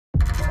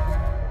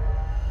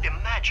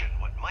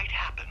might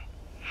happen,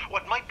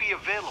 what might be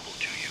available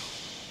to you,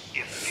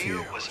 if fear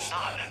was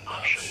not an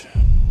option.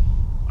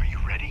 Are you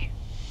ready?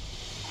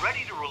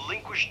 Ready to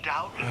relinquish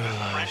doubt and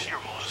befriend your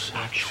most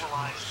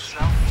actualized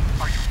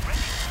self? Are you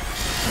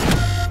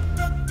ready?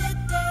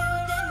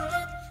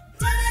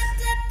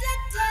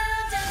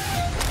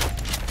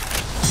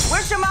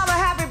 Wish your mama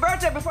happy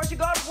birthday before she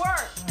goes to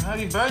work.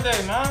 Happy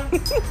birthday, Mom.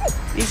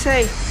 Be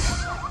safe.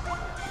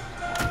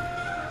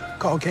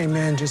 Call came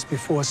in just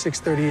before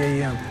 6:30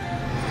 a.m.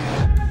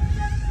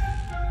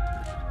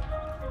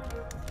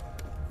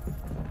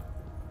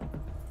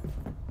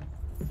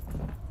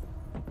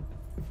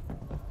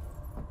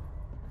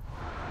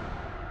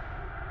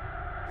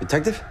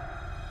 Detective?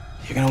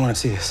 You're gonna want to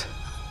see this.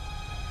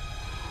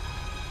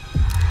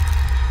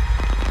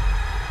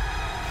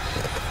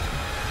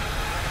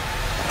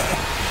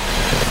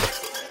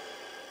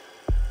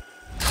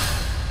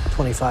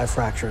 "25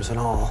 fractures in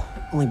all.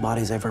 Only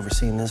bodies I've ever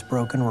seen this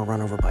broken were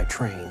run over by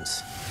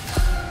trains."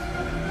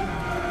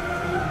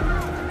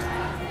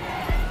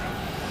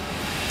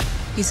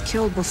 He's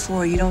killed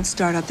before. You don't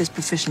start out this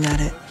proficient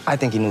at it. I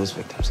think he knew his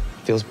victims.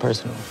 Feels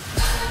personal.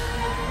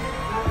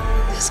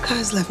 This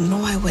guy's left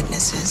no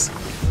eyewitnesses.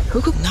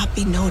 Who could not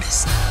be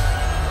noticed?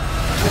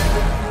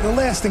 The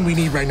last thing we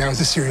need right now is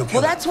a serial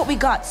killer. Well, that's what we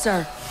got,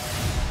 sir.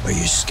 Are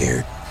you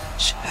scared?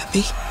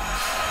 Shabby.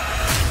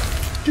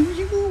 Do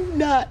you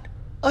not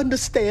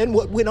understand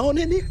what went on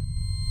in here?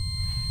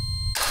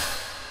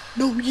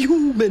 No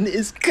human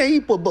is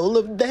capable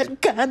of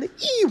that kind of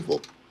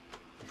evil.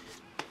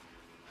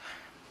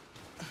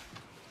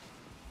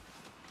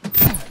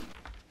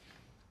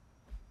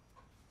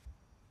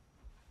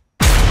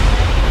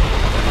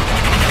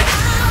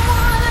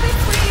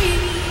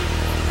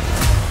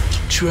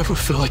 Do you ever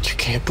feel like you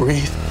can't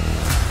breathe?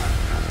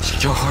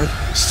 Your heart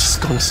is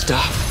just gonna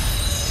stop.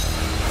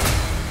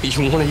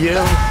 You wanna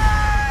yell,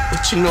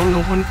 but you know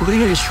no one will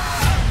hear you.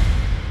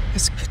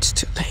 It's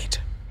too late.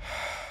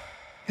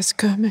 It's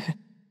coming. Fear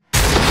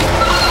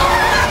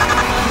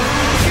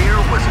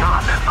was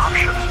not an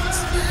option.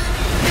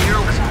 Fear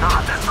was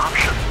not an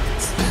option.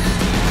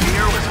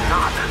 Fear was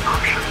not an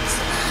option.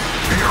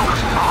 Fear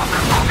was not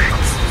an option.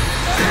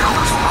 Fear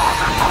was not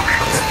an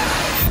option.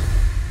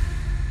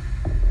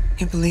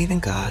 You believe in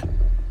God,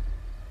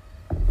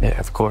 Yeah,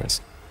 of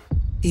course.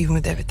 even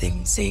with everything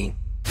you've seen.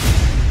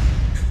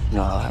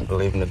 No, I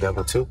believe in the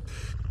devil too.